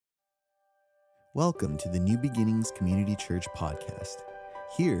Welcome to the New Beginnings Community Church podcast.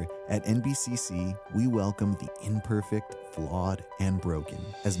 Here at NBCC, we welcome the imperfect, flawed, and broken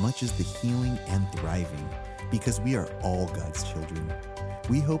as much as the healing and thriving, because we are all God's children.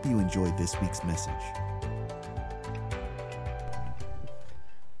 We hope you enjoyed this week's message.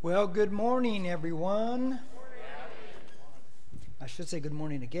 Well, good morning, everyone. I should say good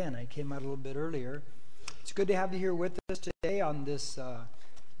morning again. I came out a little bit earlier. It's good to have you here with us today on this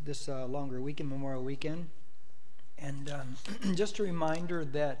longer weekend, Memorial Weekend. And just a reminder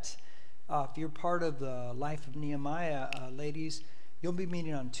that if you're part of the Life of Nehemiah, ladies, you'll be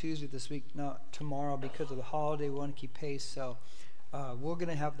meeting on Tuesday this week, not tomorrow, because of the holiday. We want to keep pace. So we're going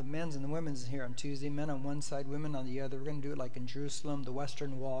to have the men's and the women's here on Tuesday, men on one side, women on the other. We're going to do it like in Jerusalem, the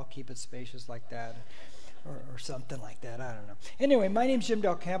Western Wall, keep it spacious like that. Or something like that. I don't know. Anyway, my name's Jim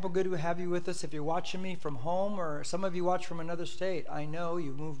Del Campo. Good to have you with us. If you're watching me from home, or some of you watch from another state, I know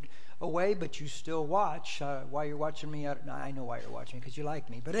you moved away, but you still watch. Why you're watching me, I know why you're watching me, because you like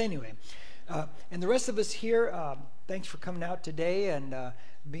me. But anyway, and the rest of us here, thanks for coming out today and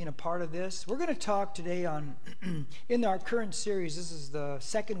being a part of this. We're going to talk today on, in our current series, this is the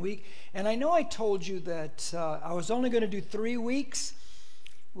second week, and I know I told you that I was only going to do 3 weeks.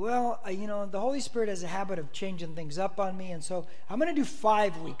 Well, the Holy Spirit has a habit of changing things up on me, and so I'm going to do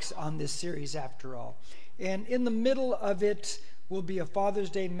 5 weeks on this series after all. And in the middle of it will be a Father's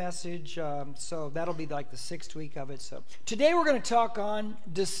Day message, so that'll be like the 6th week of it. So today we're going to talk on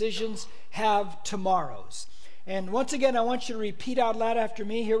decisions have tomorrows. And once again, I want you to repeat out loud after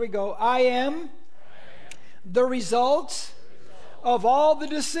me. Here we go. I am the result of all the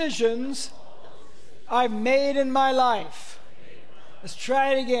decisions I've made in my life. Let's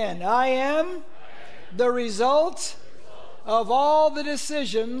try it again. I am the result of all the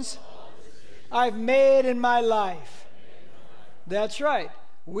decisions I've made in my life. That's right.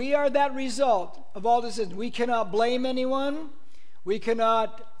 We are that result of all decisions. We cannot blame anyone. We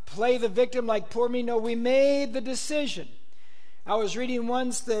cannot play the victim like poor me. No, we made the decision. I was reading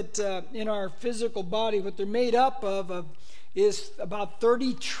once that in our physical body, what they're made up of is about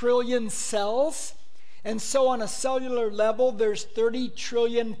 30 trillion cells. And so on a cellular level, there's 30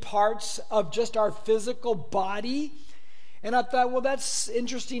 trillion parts of just our physical body. And I thought, well, that's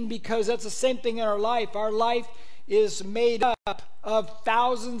interesting, because that's the same thing in our life. Our life is made up of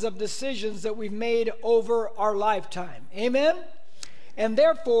thousands of decisions that we've made over our lifetime. Amen? And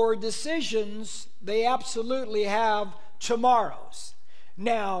therefore, decisions, they absolutely have tomorrows.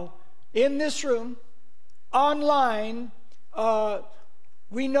 Now, in this room, online,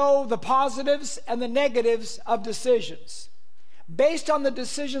 we know the positives and the negatives of decisions. Based on the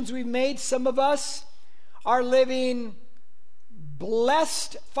decisions we've made, some of us are living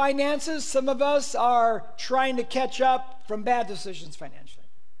blessed finances. Some of us are trying to catch up from bad decisions financially.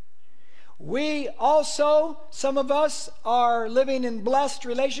 We also, some of us are living in blessed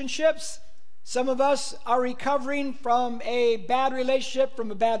relationships. Some of us are recovering from a bad relationship, from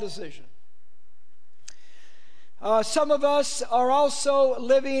a bad decision. Some of us are also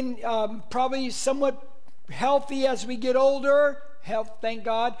living probably somewhat healthy as we get older. Health, thank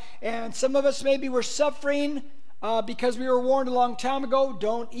God. And some of us maybe we're suffering because we were warned a long time ago,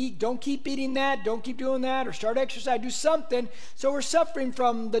 don't keep eating that, don't keep doing that, or start exercise, do something. So we're suffering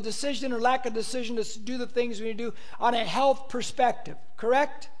from the decision or lack of decision to do the things we need to do on a health perspective,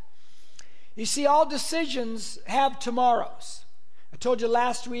 correct? You see, all decisions have tomorrows. I told you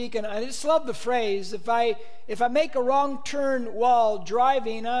last week, and I just love the phrase, if I make a wrong turn while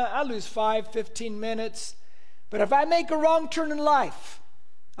driving, I lose 15 minutes. But if I make a wrong turn in life,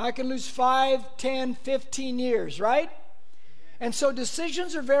 I can lose 5, 10, 15 years, right? And so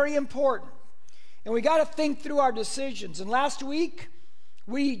decisions are very important. And we got to think through our decisions. And last week,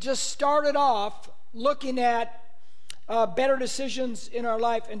 we just started off looking at better decisions in our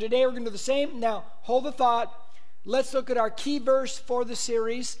life. And today we're going to do the same. Now, hold the thought. Let's look at our key verse for the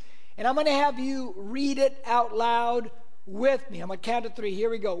series, and I'm going to have you read it out loud with me. I'm going to count to 3. Here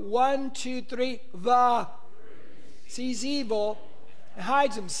we go. 1, 2, 3. The sees evil and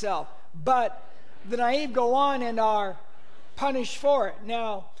hides himself, but the naive go on and are punished for it.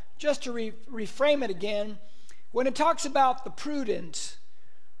 Now, just to reframe it again, when it talks about the prudent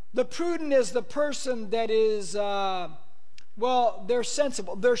is the person that is, they're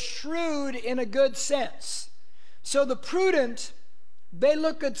sensible. They're shrewd in a good sense. So the prudent, they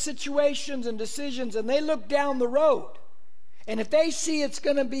look at situations and decisions, and they look down the road. And if they see it's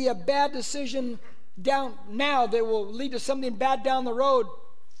going to be a bad decision down now that will lead to something bad down the road,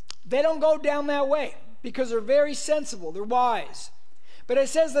 they don't go down that way, because they're very sensible, they're wise. But it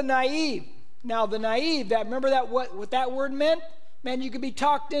says the naive. Now the naive, remember that what that word meant? Man, you could be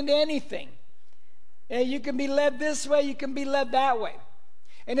talked into anything. And you can be led this way, you can be led that way.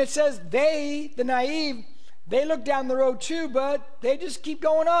 And it says they, the naive, they look down the road too, but they just keep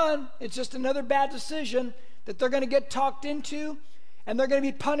going on. It's just another bad decision that they're going to get talked into, and they're going to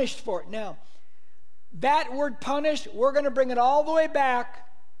be punished for it. Now, that word punished, we're going to bring it all the way back.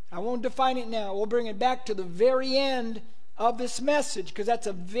 I won't define it now. We'll bring it back to the very end of this message, because that's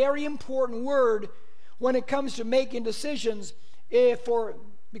a very important word when it comes to making decisions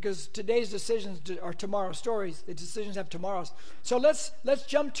because today's decisions are tomorrow's stories. The decisions have tomorrow's. So let's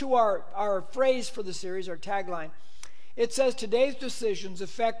jump to our phrase for the series, our tagline. It says, today's decisions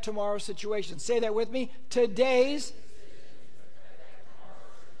affect tomorrow's situation. Say that with me. Today's.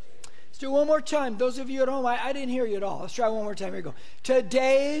 Let's do it one more time. Those of you at home, I didn't hear you at all. Let's try one more time. Here we go.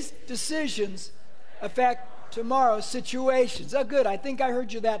 Today's decisions affect tomorrow's situations. Oh, good. I think I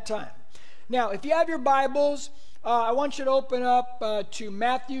heard you that time. Now, if you have your Bibles, I want you to open up to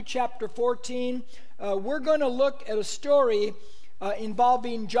Matthew chapter 14. We're going to look at a story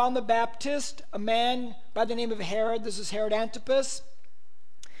involving John the Baptist, a man by the name of Herod. This is Herod Antipas.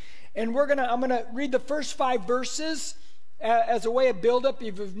 And I'm going to read the first 5 verses as a way of build-up.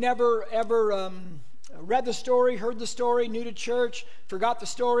 If you've never ever read the story, heard the story, new to church, forgot the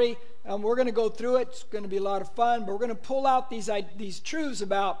story, we're going to go through it. It's going to be a lot of fun, but we're going to pull out these truths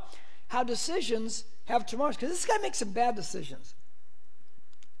about how decisions have tomorrow, because this guy makes some bad decisions.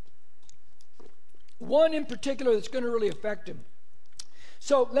 One in particular that's going to really affect him.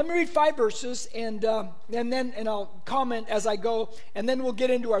 So let me read 5 verses, and I'll comment as I go, and then we'll get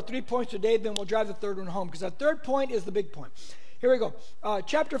into our 3 points today. Then we'll drive the third one home, because our third point is the big point. Here we go.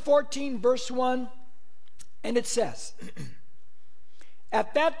 Chapter 14, verse 1, and it says,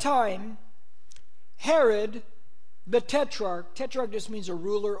 "At that time, Herod the tetrarch just means a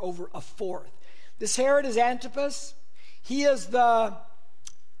ruler over a fourth. This Herod is Antipas. He is the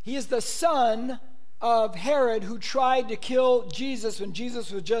son of Herod, who tried to kill Jesus when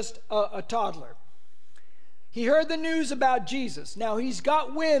Jesus was just a toddler. He heard the news about Jesus. Now he's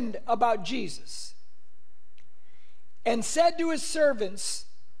got wind about Jesus, and said to his servants,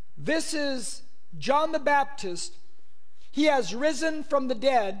 'This is John the Baptist. He has risen from the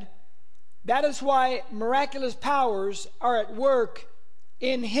dead. That is why miraculous powers are at work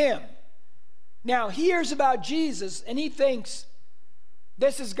in him.'" Now, he hears about Jesus, and he thinks,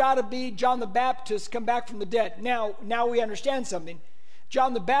 this has got to be John the Baptist come back from the dead. Now we understand something.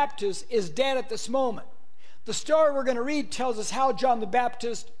 John the Baptist is dead at this moment. The story we're going to read tells us how John the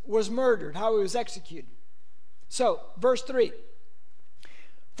Baptist was murdered, how he was executed. So, verse 3.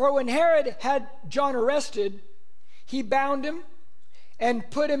 "For when Herod had John arrested, he bound him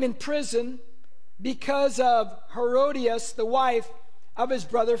and put him in prison because of Herodias, the wife of his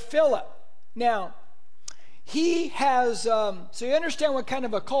brother Philip." Now, he has, so you understand what kind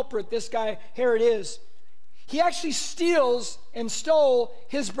of a culprit this guy Herod is. He actually steals and stole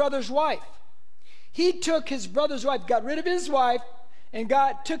his brother's wife. He took his brother's wife, got rid of his wife, and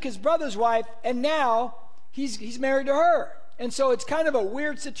took his brother's wife, and now he's married to her. And so it's kind of a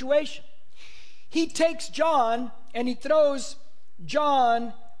weird situation. He takes John and he throws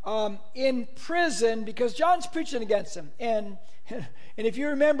John in prison because John's preaching against him. And if you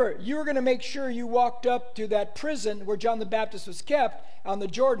remember, you were going to make sure you walked up to that prison where John the Baptist was kept on the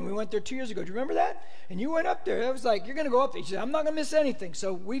Jordan. We went there 2 years ago. Do you remember that? And you went up there. It was like, you're going to go up there. He said, "I'm not going to miss anything."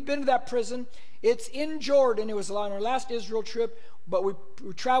 So we've been to that prison. It's in Jordan. It was on our last Israel trip, but we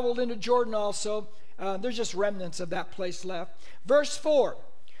traveled into Jordan also. There's just remnants of that place left. Verse 4,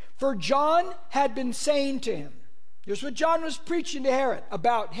 "For John had been saying to him," here's what John was preaching to Herod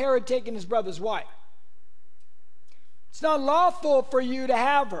about Herod taking his brother's wife. "It's not lawful for you to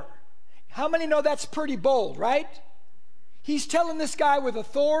have her." How many know that's pretty bold, right? He's telling this guy with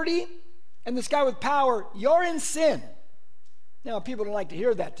authority and this guy with power, you're in sin. Now, people don't like to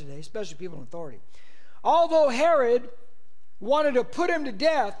hear that today, especially people in authority. Although Herod wanted to put him to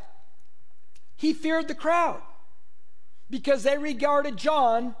death, he feared the crowd because they regarded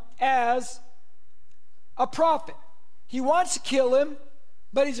John as a prophet. He wants to kill him,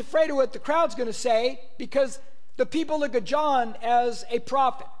 but he's afraid of what the crowd's going to say because the people look at John as a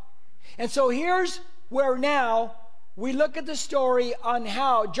prophet. And so here's where now we look at the story on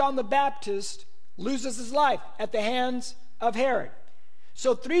how John the Baptist loses his life at the hands of Herod.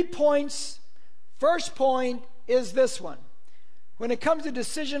 So 3 points. First point is this one. When it comes to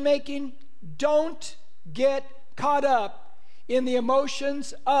decision making, don't get caught up in the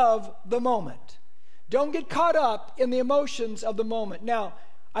emotions of the moment. Don't get caught up in the emotions of the moment. Now,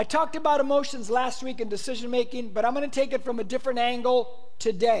 I talked about emotions last week in decision making, but I'm going to take it from a different angle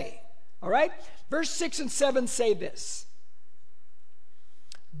today. All right? Verse 6 and 7 say this: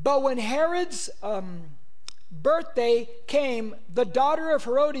 But when Herod's birthday came, the daughter of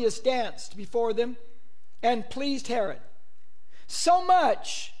Herodias danced before them and pleased Herod, so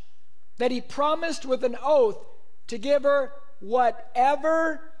much that he promised with an oath to give her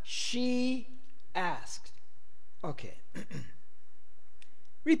whatever she asked. Okay.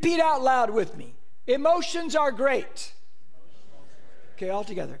 Repeat out loud with me. Emotions are great. Okay, all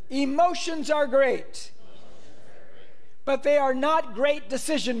together. Emotions are great. But they are not great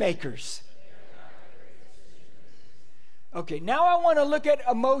decision makers. Okay, now I want to look at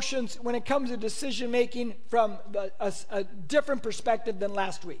emotions when it comes to decision making from a different perspective than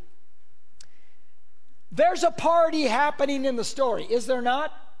last week. There's a party happening in the story, is there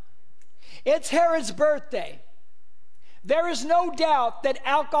not? It's Herod's birthday. There is no doubt that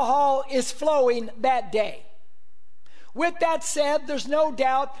alcohol is flowing that day. With that said, there's no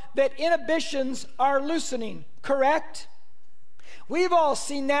doubt that inhibitions are loosening, correct? We've all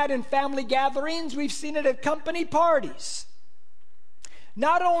seen that in family gatherings. We've seen it at company parties.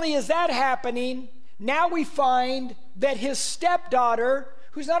 Not only is that happening, now we find that his stepdaughter,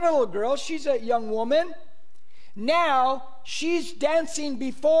 who's not a little girl, she's a young woman, now she's dancing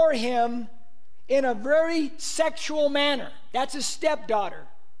before him in a very sexual manner. That's his stepdaughter.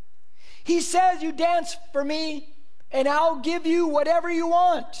 He says, you dance for me and I'll give you whatever you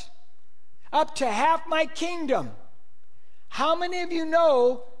want, up to half my kingdom. How many of you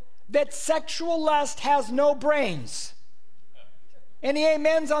know that sexual lust has no brains? Any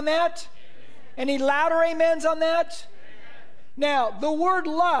amens on that? Any louder amens on that? Now, the word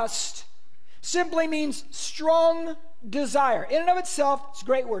lust simply means strong desire. In and of itself, it's a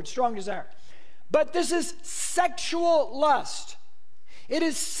great word, strong desire. But this is sexual lust. It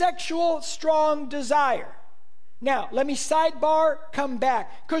is sexual strong desire. Now, let me sidebar, come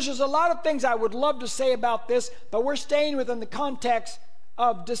back, because there's a lot of things I would love to say about this, but we're staying within the context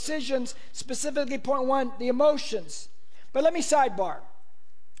of decisions, specifically point one, the emotions. But let me sidebar.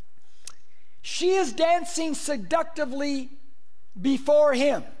 She is dancing seductively before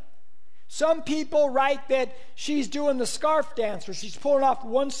him. Some people write that she's doing the scarf dance, where she's pulling off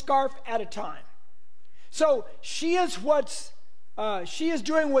one scarf at a time. So she is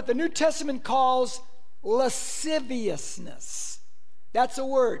doing what the New Testament calls lasciviousness. That's a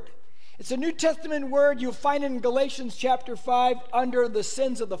word. It's a New Testament word. You'll find it in Galatians chapter 5 under the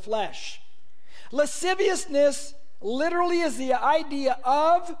sins of the flesh. Lasciviousness literally is the idea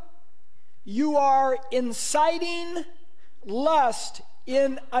of you are inciting lust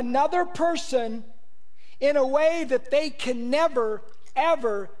in another person in a way that they can never,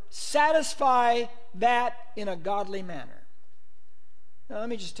 ever satisfy that in a godly manner. Now, let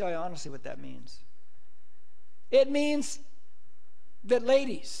me just tell you honestly what that means. It means that,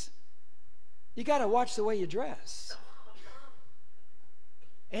 ladies, you got to watch the way you dress.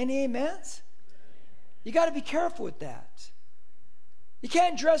 Any amens? You got to be careful with that. You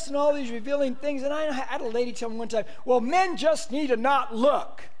can't dress in all these revealing things. And I had a lady tell me one time, well, men just need to not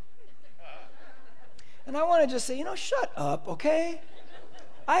look. And I want to just say, shut up, okay?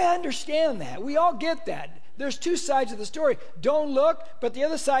 I understand that. We all get that. There's two sides of the story. Don't look, but the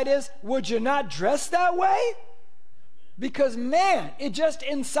other side is, would you not dress that way? Because, man, it just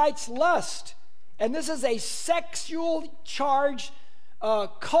incites lust. And this is a sexual charged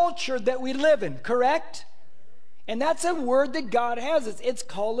culture that we live in, correct? And that's a word that God has. It's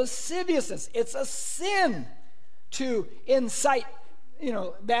called lasciviousness. It's a sin to incite,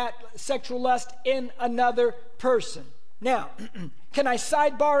 that sexual lust in another person. Now, can I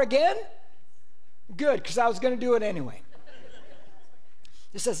sidebar again? Good, because I was going to do it anyway.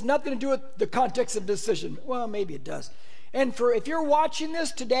 This has nothing to do with the context of decision. Well, maybe it does. And if you're watching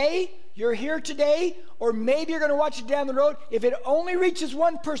this today, you're here today, or maybe you're going to watch it down the road, if it only reaches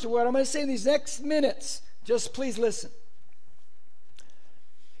one person, what I'm going to say in these next minutes, just please listen.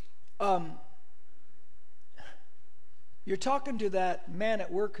 You're talking to that man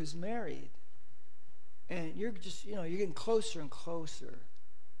at work who's married, and you're just, you're getting closer and closer.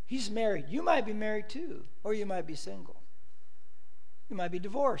 He's married. You might be married too, or you might be single. You might be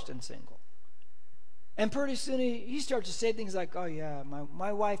divorced and single. And pretty soon he starts to say things like, oh yeah,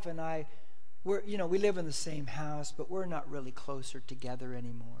 my wife and I, we live in the same house, but we're not really closer together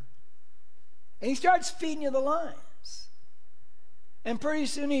anymore. And he starts feeding you the lines. And pretty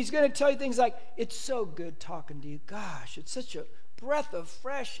soon he's going to tell you things like, it's so good talking to you. Gosh, it's such a breath of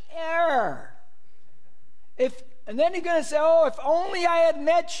fresh air. And then he's going to say, oh, if only I had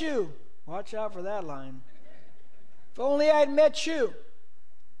met you. Watch out for that line. If only I had met you.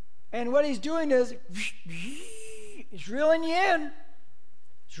 And what he's doing is, he's reeling you in.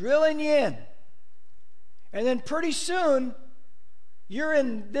 He's reeling you in. And then pretty soon, you're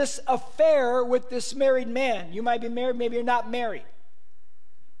in this affair with this married man. You might be married, maybe you're not married.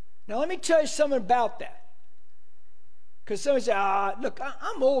 Now, let me tell you something about that. Because somebody say, look,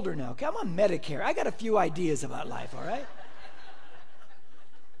 I'm older now, okay? I'm on Medicare. I got a few ideas about life, all right?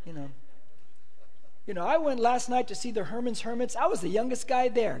 You know, I went last night to see the Herman's Hermits. I was the youngest guy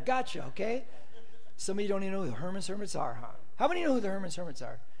there. Gotcha, okay? Some of you don't even know who the Herman's Hermits are, huh? How many know who the Herman's Hermits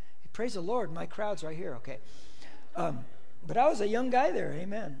are? Praise the Lord, my crowd's right here, okay? But I was a young guy there,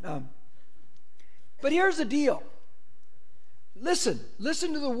 amen. But here's the deal. Listen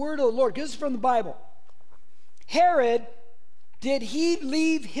to the word of the Lord. This is from the Bible. Herod, did he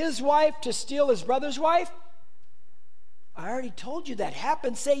leave his wife to steal his brother's wife? I already told you that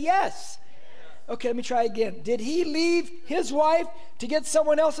happened. Say yes. Okay, let me try again. Did he leave his wife to get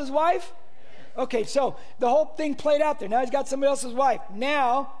someone else's wife? Okay, so the whole thing played out there. Now he's got somebody else's wife.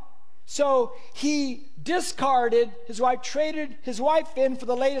 Now, so he discarded his wife, traded his wife in for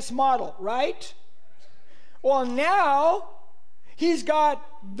the latest model, right? Well, now he's got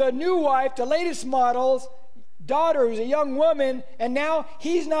the new wife, the latest model's daughter, who's a young woman, and now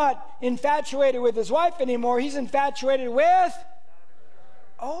he's not infatuated with his wife anymore. He's infatuated with...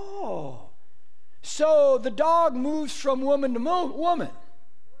 Oh. So the dog moves from woman to woman.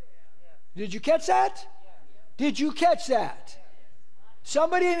 Did you catch that? Did you catch that?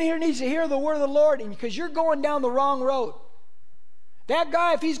 Somebody in here needs to hear the word of the Lord, because you're going down the wrong road. That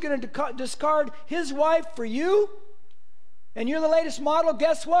guy, if he's going to discard his wife for you, and you're the latest model,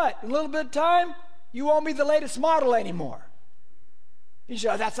 guess what? In a little bit of time, you won't be the latest model anymore. You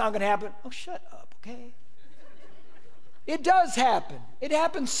say, that's not going to happen. Oh, shut up, okay? It does happen. It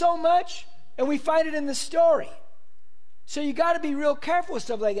happens so much, and we find it in the story. So you got to be real careful with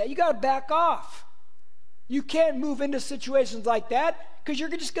stuff like that. You got to back off. You can't move into situations like that, because you're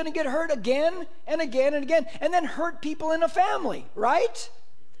just going to get hurt again and again and again, and then hurt people in a family, right?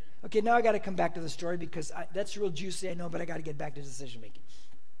 Okay, now I got to come back to the story, because that's real juicy, I know, but I got to get back to decision making.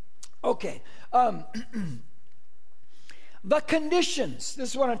 Okay. The conditions. This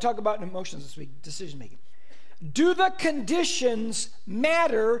is what I'm talking about in emotions this week, decision making. Do the conditions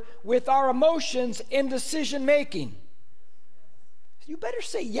matter with our emotions in decision making? You better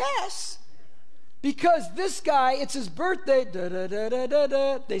say yes. Because this guy, it's his birthday. Da, da, da, da, da,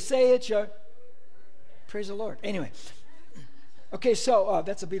 da. They say it's your... Praise the Lord. Anyway. Okay, so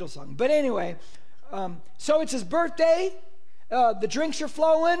that's a Beatles song. But anyway, so it's his birthday. The drinks are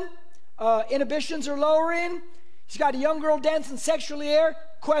flowing. Inhibitions are lowering. He's got a young girl dancing sexually there.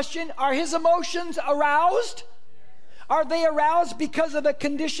 Question, are his emotions aroused? Are they aroused because of the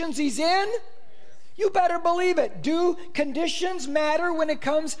conditions he's in? You better believe it. Do conditions matter when it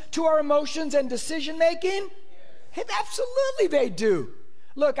comes to our emotions and decision making? Absolutely they do.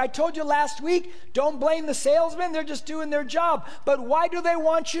 Look, I told you last week, don't blame the salesman. They're just doing their job. But why do they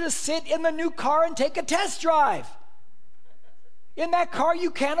want you to sit in the new car and take a test drive? In that car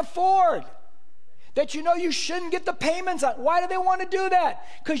you can't afford, that you know you shouldn't get the payments on. Why do they want to do that?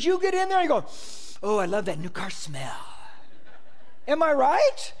 Because you get in there and you go, oh, I love that new car smell. Am I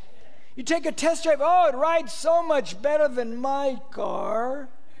right? You take a test drive, oh, it rides so much better than my car.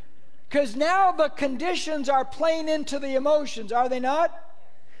 Because now the conditions are playing into the emotions, are they not?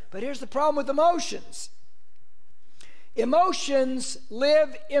 But here's the problem with emotions. Emotions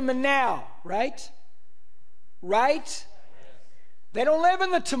live in the now, right? Right? They don't live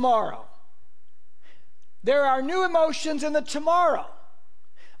in the tomorrow. There are new emotions in the tomorrow.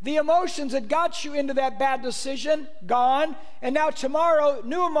 The emotions that got you into that bad decision, gone. And now tomorrow,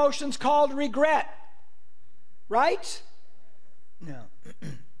 new emotions called regret. Right? No.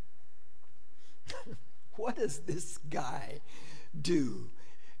 What does this guy do?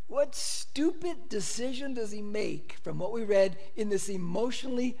 What stupid decision does he make from what we read in this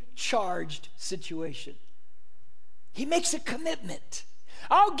emotionally charged situation? He makes a commitment.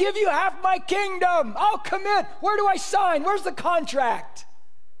 I'll give you half my kingdom. I'll commit. Where do I sign? Where's the contract?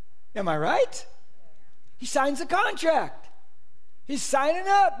 Am I right? He signs the contract. He's signing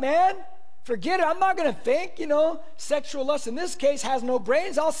up, man. Forget it. I'm not going to think, sexual lust in this case has no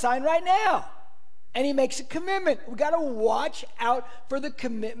brains. I'll sign right now. And he makes a commitment. We got to watch out for the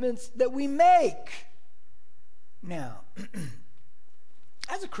commitments that we make. Now,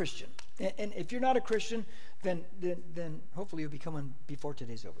 as a Christian, and if you're not a Christian, then hopefully you'll become one before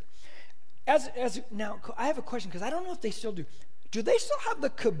today's over. Now, I have a question, because I don't know if they still do. Do they still have the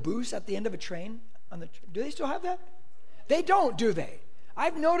caboose at the end of a train? Do they still have that? They don't, do they?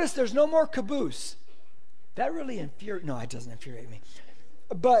 I've noticed there's no more caboose. That really infuriates... No, it doesn't infuriate me.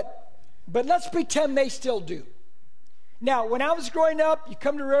 But let's pretend they still do. Now, when I was growing up, you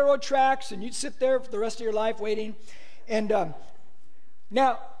come to railroad tracks and you'd sit there for the rest of your life waiting. And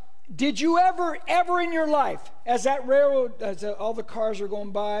Now, did you ever in your life, as that railroad, all the cars are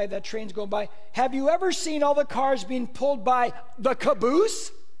going by, that train's going by, have you ever seen all the cars being pulled by the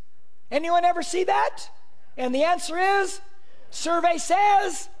caboose? Anyone ever see that? And the answer is, survey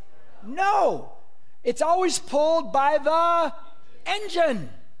says, no. It's always pulled by the engine.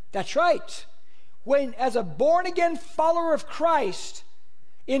 That's right. When, as a born-again follower of Christ,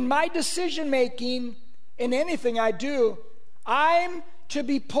 in my decision-making, in anything I do, I'm to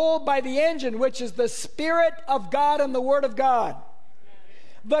be pulled by the engine, which is the Spirit of God and the Word of God.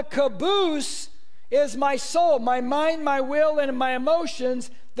 The caboose is my soul, my mind, my will, and my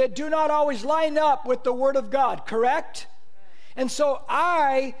emotions that do not always line up with the Word of God, correct? And so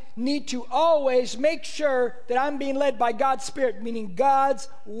I need to always make sure that I'm being led by God's Spirit, meaning God's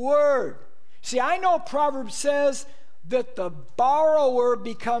Word. See, I know Proverbs says that the borrower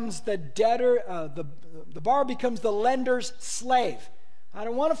becomes the debtor, the borrower becomes the lender's slave. I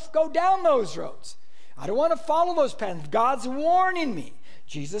don't want to go down those roads. I don't want to follow those paths. God's warning me.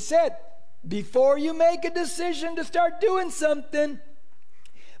 Jesus said, before you make a decision to start doing something,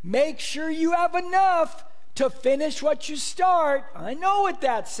 make sure you have enough to finish what you start. I know what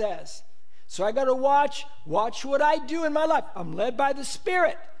that says. So I got to watch what I do in my life. I'm led by the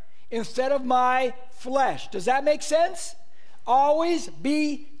Spirit instead of my flesh. Does that make sense? Always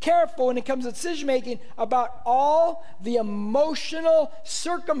be careful when it comes to decision making about all the emotional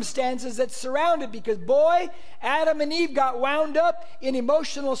circumstances that surround it, because boy, Adam and Eve got wound up in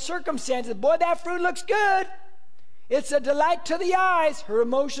emotional circumstances. Boy, that fruit looks good. It's a delight to the eyes. Her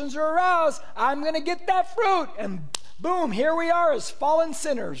emotions are aroused. I'm going to get that fruit. And boom, here we are as fallen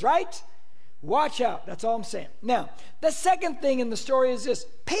sinners, right? Watch out. That's all I'm saying. Now, the second thing in the story is this.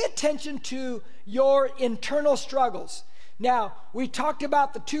 Pay attention to your internal struggles. Now, we talked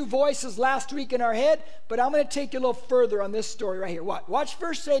about the two voices last week in our head, but I'm going to take you a little further on this story right here. Watch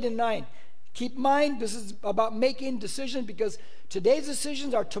verse 8 and 9. Keep in mind, this is about making decisions, because today's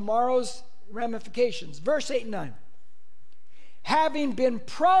decisions are tomorrow's ramifications. Verse 8 and 9. Having been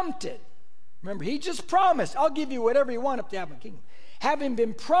prompted, remember, he just promised, I'll give you whatever you want up to have my kingdom. Having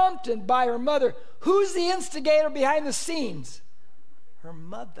been prompted by her mother, who's the instigator behind the scenes? Her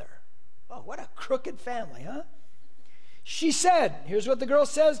mother. Oh, what a crooked family, huh? She said, here's what the girl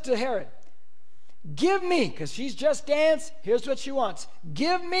says to Herod. Give me, because she's just danced, here's what she wants.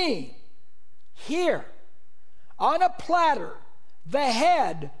 Give me here on a platter the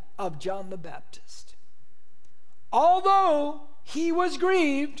head of John the Baptist. Although he was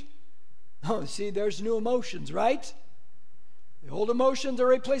grieved, oh, see, there's new emotions, right? The old emotions are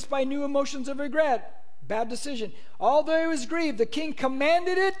replaced by new emotions of regret. Bad decision. Although he was grieved, the king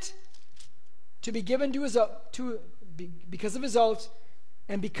commanded it to be given to his because of his oaths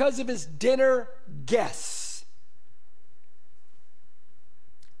and because of his dinner guests.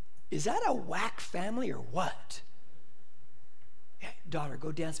 Is that a whack family or what? Yeah, daughter,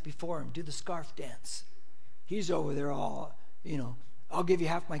 go dance before him. Do the scarf dance. He's over there all, I'll give you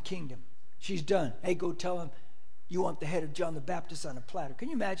half my kingdom. She's done. Hey, go tell him you want the head of John the Baptist on a platter. Can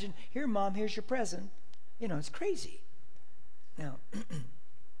you imagine? Here, Mom, here's your present. It's crazy. Now, I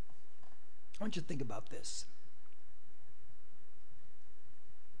want you to think about this.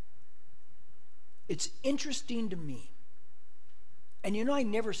 It's interesting to me. And I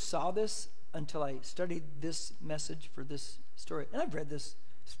never saw this until I studied this message for this story. And I've read this,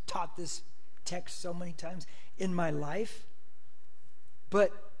 taught this text so many times in my life.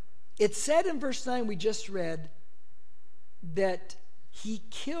 But it said in verse 9 we just read that he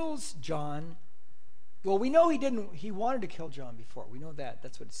kills John. Well, we know he wanted to kill John before. We know that.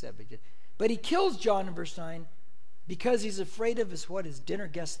 That's what it said. But he kills John in verse 9 because he's afraid of what his dinner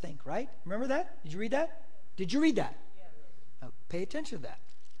guests think, right? Remember that? Did you read that? Did you read that? Yeah. Pay attention to that.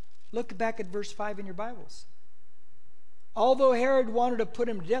 Look back at verse 5 in your Bibles. Although Herod wanted to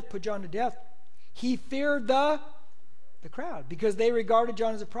put John to death, he feared the crowd because they regarded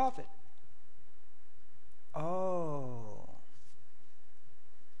John as a prophet. Oh.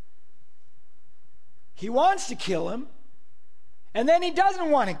 He wants to kill him, and then he doesn't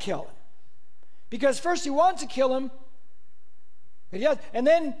want to kill him. Because first he wants to kill him, and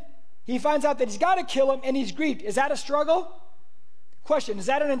then he finds out that he's got to kill him, and he's grieved. Is that a struggle? Question, is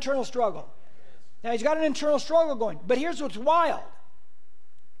that an internal struggle? Now, he's got an internal struggle going. But here's what's wild.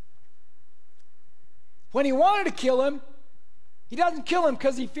 When he wanted to kill him, he doesn't kill him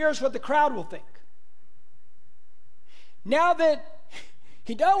because he fears what the crowd will think. Now that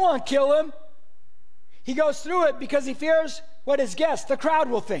he doesn't want to kill him, he goes through it because he fears what his guests, the crowd,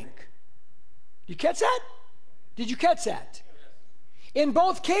 will think. You catch that? Did you catch that? In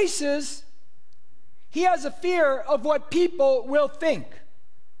both cases, He has a fear of what people will think.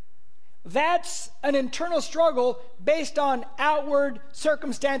 That's an internal struggle based on outward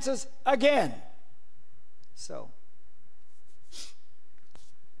circumstances again. So,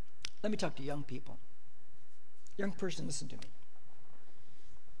 let me talk to young people. Young person, listen to me.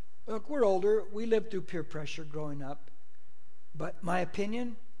 Look, we're older. We lived through peer pressure growing up. But my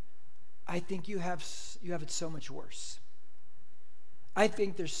opinion, I think you have it so much worse. I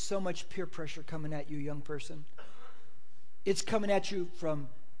think there's so much peer pressure coming at you, young person. It's coming at you from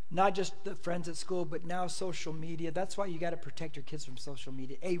not just the friends at school, but now social media. That's why you got to protect your kids from social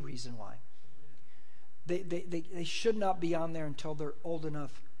media. A reason why. They should not be on there until they're old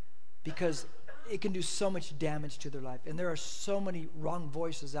enough, because it can do so much damage to their life. And there are so many wrong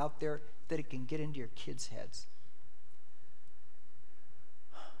voices out there that it can get into your kids' heads.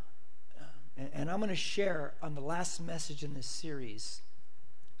 And I'm going to share on the last message in this series,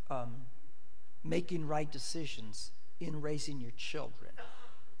 making right decisions in raising your children.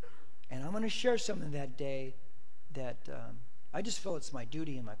 And I'm going to share something that day that I just feel it's my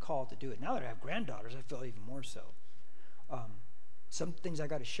duty and my call to do it. Now that I have granddaughters, I feel even more so. Some things I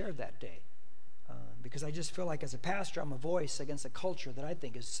got to share that day. Because I just feel like as a pastor, I'm a voice against a culture that I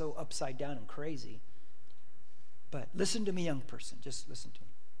think is so upside down and crazy. But listen to me, young person. Just listen to me.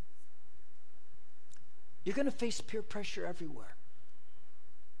 You're going to face peer pressure everywhere.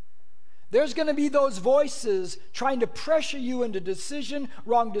 There's going to be those voices trying to pressure you into decision,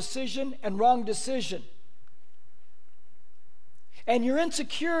 and wrong decision. And your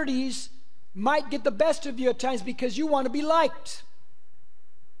insecurities might get the best of you at times because you want to be liked.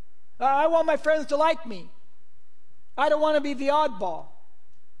 I want my friends to like me. I don't want to be the oddball.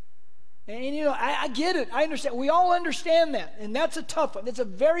 And you know, I get it. I understand. We all understand that. And that's a tough one. It's a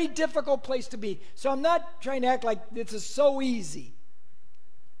very difficult place to be. So I'm not trying to act like this is so easy.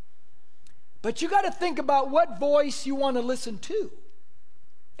 But you got to think about what voice you want to listen to.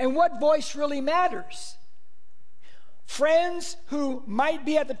 And what voice really matters. Friends who might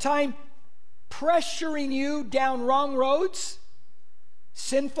be at the time pressuring you down wrong roads,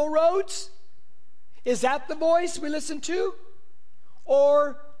 sinful roads. Is that the voice we listen to?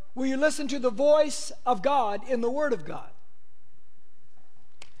 Or will you listen to the voice of God in the Word of God?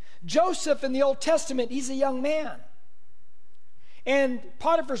 Joseph in the Old Testament, he's a young man. And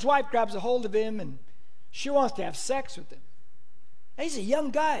Potiphar's wife grabs a hold of him and she wants to have sex with him. And he's a young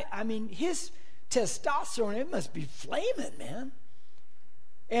guy. I mean, his testosterone, it must be flaming, man.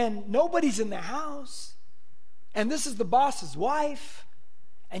 And nobody's in the house. And this is the boss's wife.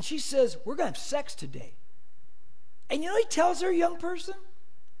 And she says, we're going to have sex today. And you know what he tells her, young person?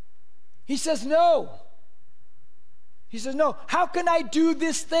 He says, no. He says, no. How can I do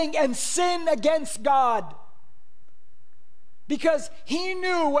this thing and sin against God? Because he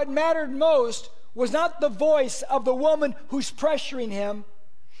knew what mattered most was not the voice of the woman who's pressuring him.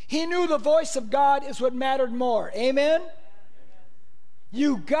 He knew the voice of God is what mattered more. Amen?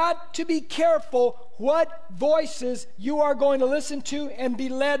 You got to be careful what voices you are going to listen to and be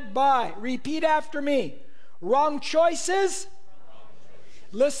led by. Repeat after me. Wrong choices.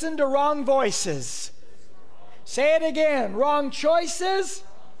 Listen to wrong voices. Say it again. Wrong choices.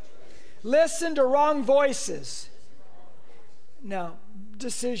 Listen to wrong voices. Now,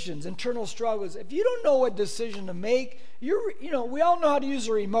 decisions, internal struggles. If you don't know what decision to make, we all know how to use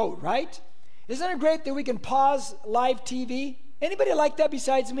a remote, right? Isn't it great that we can pause live TV? Anybody like that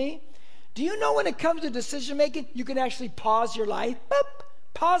besides me? Do you know when it comes to decision making, you can actually pause your life? Boop,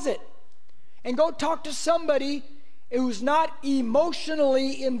 pause it. And go talk to somebody who's not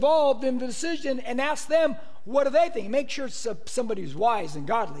emotionally involved in the decision and ask them, what do they think? Make sure it's somebody who's wise and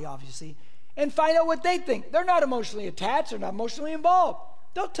godly, obviously, and find out what they think. They're not emotionally attached. They're not emotionally involved.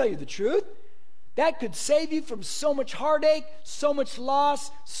 They'll tell you the truth. That could save you from so much heartache, so much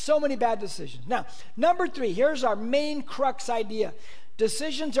loss, so many bad decisions. Now, number 3, here's our main crux idea.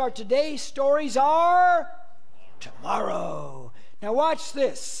 Decisions are today, stories are tomorrow. Now watch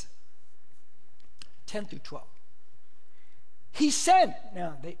this. 10 through 12. He sent,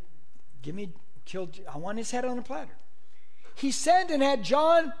 now I want his head on a platter. He sent and had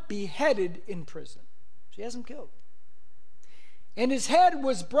John beheaded in prison. So he has him killed. And his head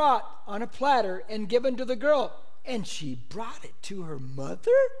was brought on a platter and given to the girl. And she brought it to her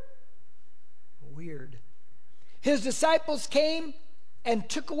mother? Weird. His disciples came and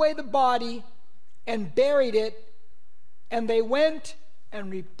took away the body and buried it. And they went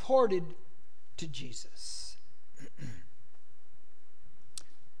and reported to Jesus.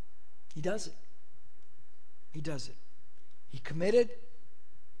 He does it. He does it. He committed.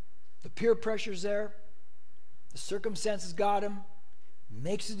 The peer pressure's there. The circumstances got him.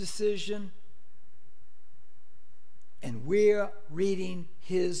 Makes a decision. And we're reading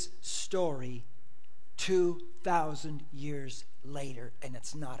his story 2,000 years later, and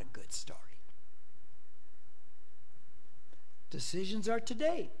it's not a good story. Decisions are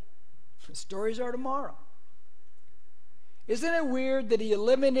today. Stories are tomorrow. Isn't it weird that he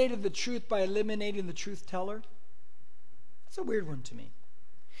eliminated the truth by eliminating the truth teller? That's a weird one to me.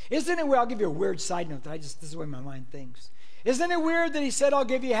 Isn't it weird? I'll give you a weird side note. This is the way my mind thinks. Isn't it weird that he said, I'll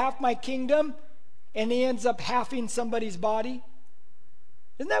give you half my kingdom, and he ends up halving somebody's body?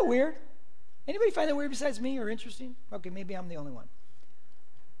 Isn't that weird? Anybody find that weird besides me or interesting? Okay, maybe I'm the only one.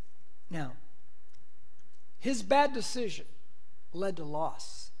 Now, his bad decision led to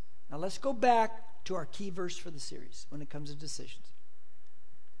loss. Now let's go back to our key verse for the series when it comes to decisions.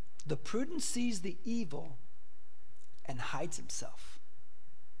 The prudent sees the evil and hides himself.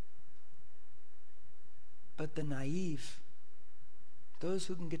 But the naive, those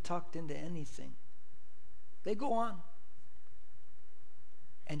who can get talked into anything, they go on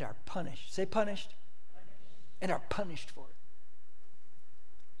and are punished. Say punished. And are punished for it.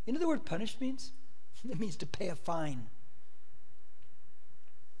 You know the word punished means? It means to pay a fine.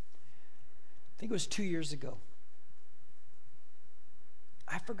 I think it was 2 years ago.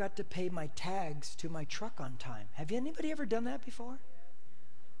 I forgot to pay my tags to my truck on time. Have anybody ever done that before?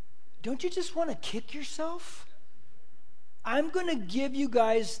 Don't you just want to kick yourself? I'm going to give you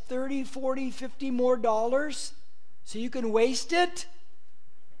guys $30, $40, $50 more dollars so you can waste it.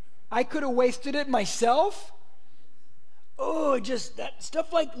 I could have wasted it myself. Oh, just that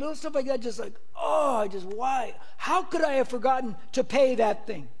stuff like, little stuff like that, just like, oh, just why? How could I have forgotten to pay that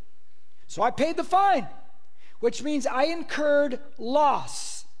thing? So I paid the fine, which means I incurred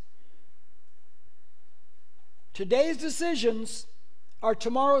loss. Today's decisions are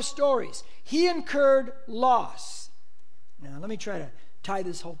tomorrow's stories. He incurred loss. Now, let me try to tie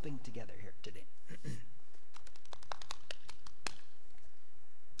this whole thing together here today.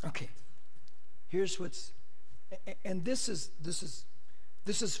 Okay. Here's what's, and this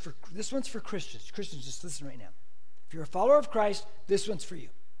one's for Christians. Christians, just listen right now. If you're a follower of Christ, this one's for you.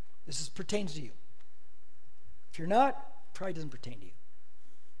 This pertains to you. If you're not, probably doesn't pertain to you.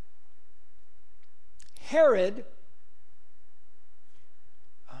 Herod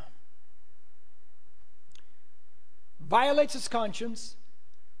violates his conscience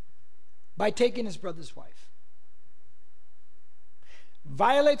by taking his brother's wife.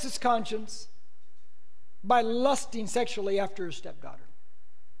 Violates his conscience by lusting sexually after his stepdaughter.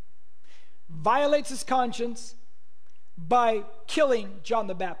 Violates his conscience by killing John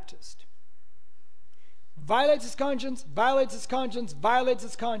the Baptist. Violates his conscience, violates his conscience, violates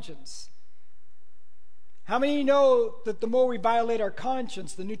his conscience. How many know that the more we violate our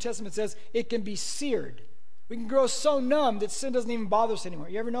conscience, the New Testament says it can be seared. We can grow so numb that sin doesn't even bother us anymore.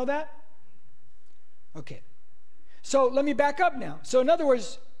 You ever know that? Okay. So let me back up now. So in other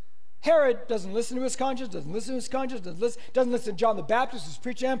words, Herod doesn't listen to his conscience, doesn't listen to John the Baptist who's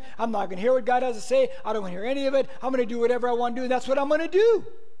preaching him. I'm not going to hear what God has to say. I don't want to hear any of it. I'm going to do whatever I want to do, and that's what I'm going to do.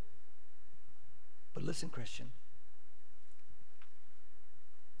 But listen, Christian.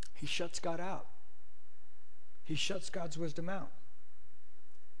 He shuts God out. He shuts God's wisdom out.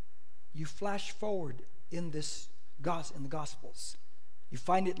 You flash forward in the Gospels. You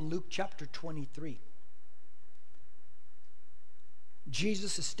find it in Luke chapter 23.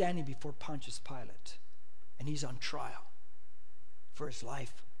 Jesus is standing before Pontius Pilate, and he's on trial for his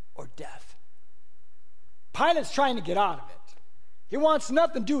life or death. Pilate's trying to get out of it. He wants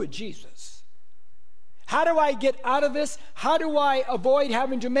nothing to do with Jesus. How do I get out of this? How do I avoid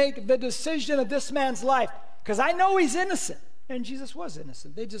having to make the decision of this man's life? Because I know he's innocent. And Jesus was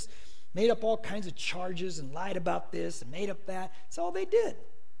innocent. They just made up all kinds of charges and lied about this and made up that. That's all they did.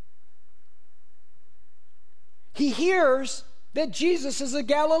 He hears that Jesus is a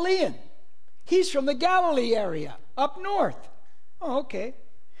Galilean. He's from the Galilee area, up north. Oh, okay.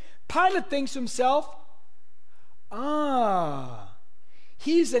 Pilate thinks to himself,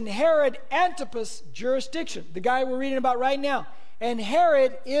 he's in Herod Antipas jurisdiction, the guy we're reading about right now. And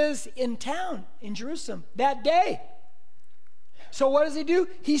Herod is in town in Jerusalem that day. So what does he do?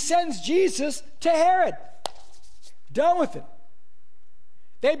 He sends Jesus to Herod. Done with him.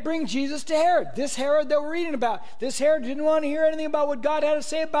 They bring Jesus to Herod. This Herod that we're reading about. This Herod didn't want to hear anything about what God had to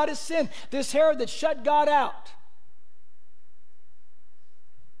say about his sin. This Herod that shut God out.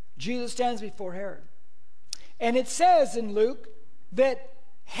 Jesus stands before Herod. And it says in Luke that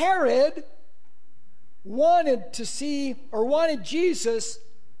Herod wanted Jesus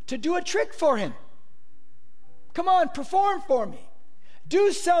to do a trick for him. Come on, perform for me.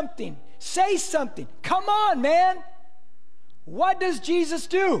 Do something. Say something. Come on, man. What does Jesus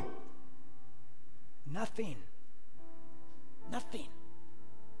do? Nothing. Nothing.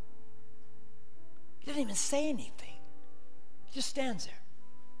 He doesn't even say anything. He just stands there.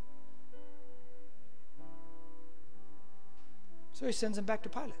 So he sends him back to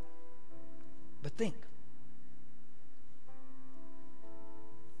Pilate. But think.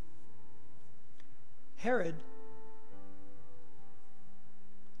 Herod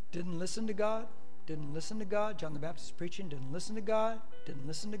didn't listen to God, didn't listen to God. John the Baptist preaching, didn't listen to God, didn't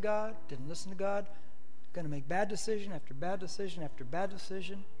listen to God, didn't listen to God. Going to make bad decision after bad decision after bad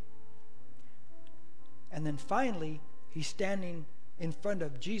decision. And then finally, he's standing in front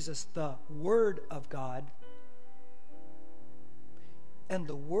of Jesus, the Word of God. And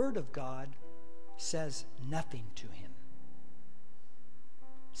the Word of God says nothing to him.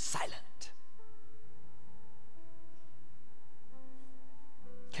 Silent.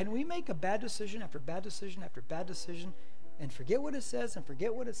 Can we make a bad decision after bad decision after bad decision and forget what it says and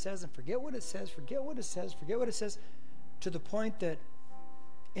forget what it says and forget what it says, forget what it says, forget what it says, to the point that,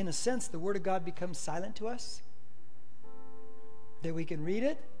 in a sense, the Word of God becomes silent to us? That we can read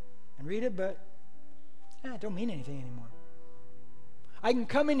it, but it don't mean anything anymore. I can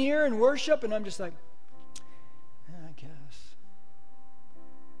come in here and worship, and I'm just like, I guess.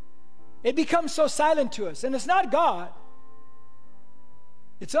 It becomes so silent to us, and it's not God.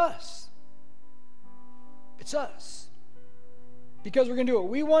 It's us. It's us. Because we're going to do what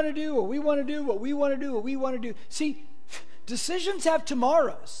we want to do, what we want to do, what we want to do, what we want to do. See, decisions have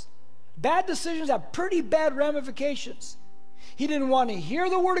tomorrows. Bad decisions have pretty bad ramifications. He didn't want to hear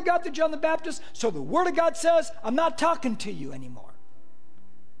the Word of God to John the Baptist, so the Word of God says, I'm not talking to you anymore.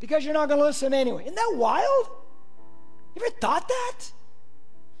 Because you're not going to listen anyway. Isn't that wild? You ever thought that?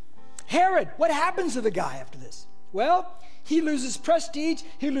 Herod, what happens to the guy after this? Well, he loses prestige,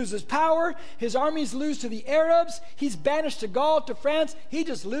 he loses power, his armies lose to the Arabs, he's banished to Gaul, to France, he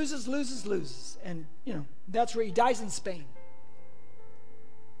just loses. And, that's where he dies in Spain.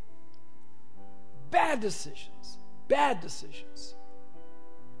 Bad decisions.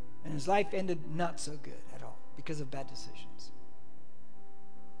 And his life ended not so good at all because of bad decisions.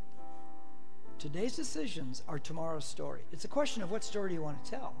 Today's decisions are tomorrow's story. It's a question of what story do you want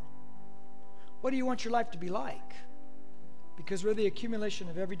to tell? What do you want your life to be like? Because we're the accumulation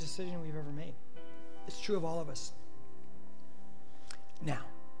of every decision we've ever made. It's true of all of us. Now,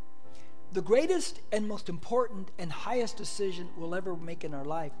 the greatest and most important and highest decision we'll ever make in our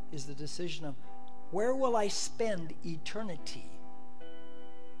life is the decision of, where will I spend eternity?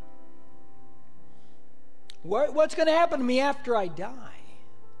 What's going to happen to me after I die?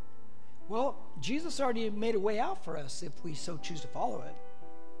 Well, Jesus already made a way out for us if we so choose to follow it.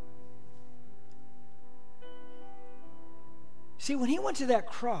 See, when he went to that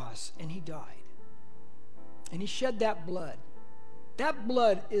cross and he died, and he shed that blood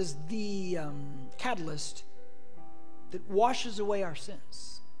is the catalyst that washes away our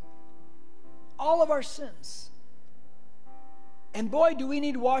sins. All of our sins. And boy, do we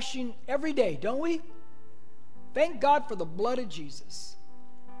need washing every day, don't we? Thank God for the blood of Jesus.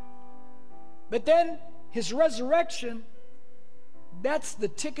 But then his resurrection, that's the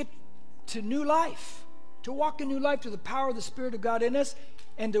ticket to new life. To walk in new life, to the power of the Spirit of God in us,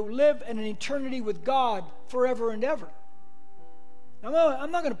 and to live in an eternity with God forever and ever. Now,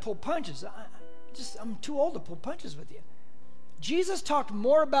 I'm not going to pull punches. I'm too old to pull punches with you. Jesus talked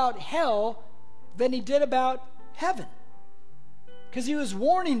more about hell than he did about heaven. Because he was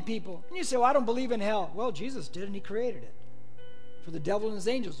warning people. And you say, well, I don't believe in hell. Well, Jesus did, and he created it. For the devil and his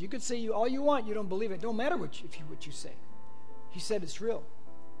angels. You could say all you want, you don't believe it. It don't matter what you say. He said it's real.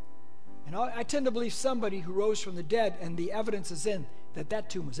 And I tend to believe somebody who rose from the dead, and the evidence is in that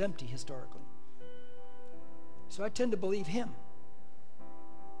tomb was empty historically. So I tend to believe him.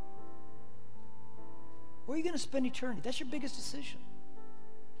 Where are you going to spend eternity? That's your biggest decision.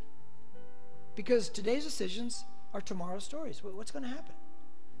 Because today's decisions are tomorrow's stories. What's going to happen?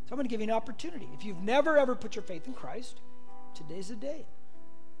 So I'm going to give you an opportunity. If you've never, ever put your faith in Christ, today's the day.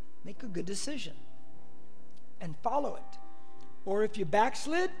 Make a good decision and follow it. Or if you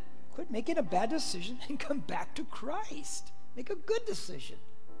backslid, quit making a bad decision and come back to Christ. Make a good decision.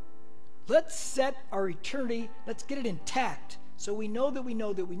 Let's set our eternity, let's get it intact so we know that we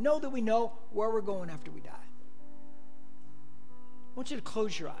know that we know that we know where we're going after we die. I want you to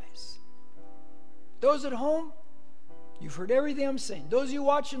close your eyes. Those at home, you've heard everything I'm saying. Those of you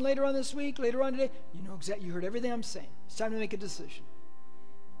watching later on this week, later on today, you heard everything I'm saying. It's time to make a decision.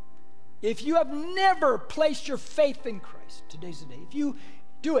 If you have never placed your faith in Christ, today's the day. If you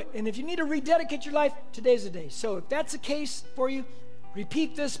do it, and if you need to rededicate your life, today's the day. So if that's the case for you,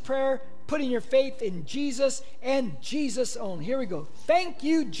 repeat this prayer, putting your faith in Jesus and Jesus only. Here we go. Thank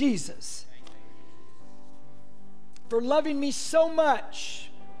you, Jesus. for loving me so much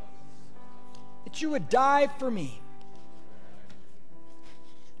that you would die for me.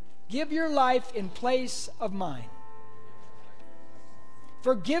 Give your life in place of mine.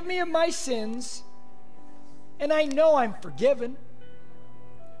 Forgive me of my sins, and I know I'm forgiven.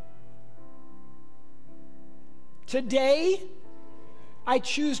 Today, I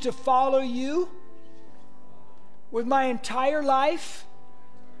choose to follow you with my entire life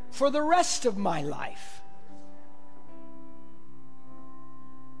for the rest of my life.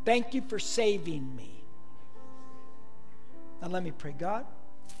 Thank you for saving me. Now let me pray. God,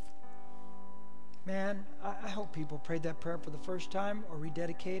 man, I hope people prayed that prayer for the first time or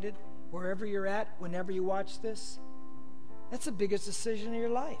rededicated, wherever you're at, whenever you watch this. That's the biggest decision of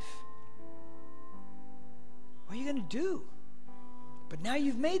your life. What are you going to do? But now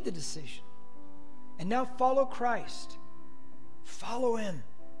you've made the decision. And now follow Christ. Follow Him.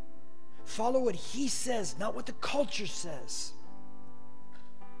 Follow what He says, not what the culture says.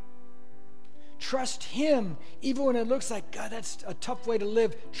 Trust Him, even when it looks like, God, that's a tough way to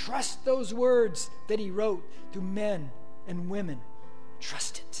live. Trust those words that He wrote through men and women.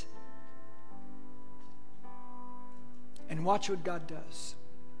 Trust it. And watch what God does.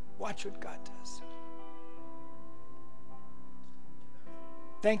 Watch what God does.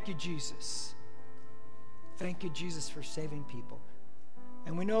 Thank you, Jesus. Thank you, Jesus, for saving people.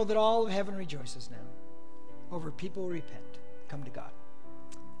 And we know that all of heaven rejoices now over people who repent. Come to God.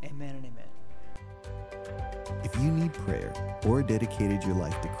 Amen and amen. If you need prayer or dedicated your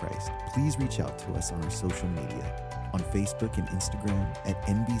life to Christ, please reach out to us on our social media, on Facebook and Instagram at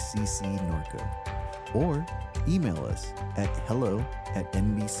NBCC Norco, or email us at hello@nbcc.com.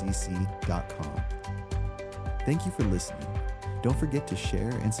 Thank you for listening. Don't forget to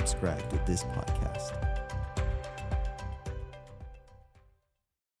share and subscribe to this podcast.